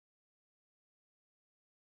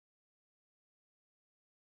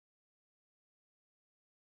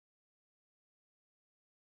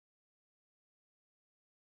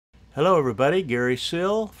Hello everybody, Gary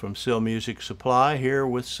Sill from Sill Music Supply here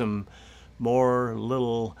with some more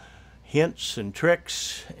little hints and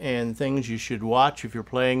tricks and things you should watch if you're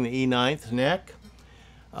playing the E9th neck.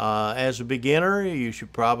 As a beginner, you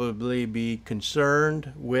should probably be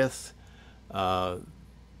concerned with the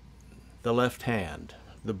left hand,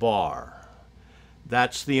 the bar.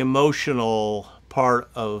 That's the emotional part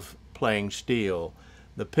of playing steel.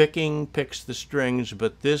 The picking picks the strings,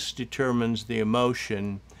 but this determines the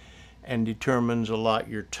emotion and determines a lot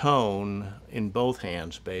your tone in both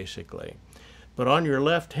hands basically. But on your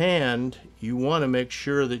left hand, you want to make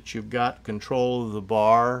sure that you've got control of the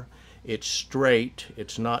bar. It's straight,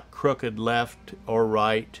 it's not crooked left or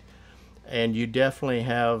right, and you definitely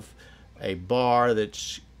have a bar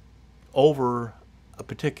that's over a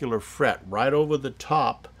particular fret, right over the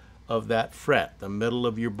top of that fret, the middle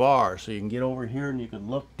of your bar. So you can get over here and you can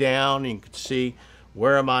look down and you can see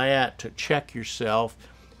where am I at to check yourself,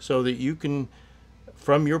 so that you can,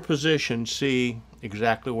 from your position, see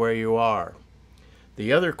exactly where you are.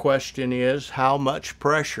 The other question is, how much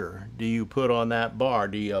pressure do you put on that bar?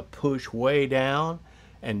 Do you push way down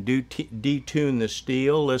and detune the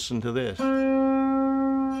steel? Listen to this.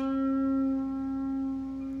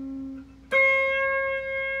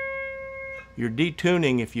 You're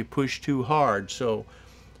detuning if you push too hard, so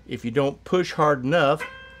if you don't push hard enough,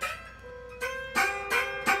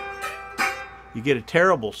 you get a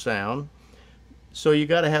terrible sound. So you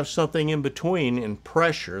got to have something in between in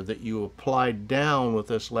pressure that you apply down with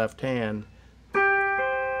this left hand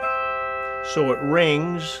so it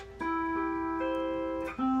rings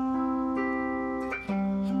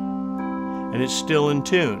and it's still in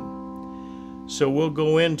tune. So we'll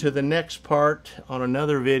go into the next part on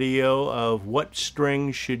another video of what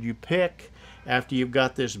strings should you pick after you've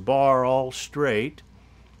got this bar all straight.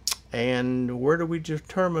 And where do we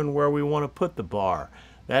determine where we want to put the bar?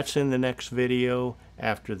 That's in the next video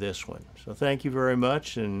after this one. So thank you very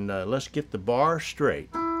much, and let's get the bar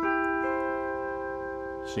straight.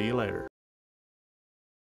 See you later.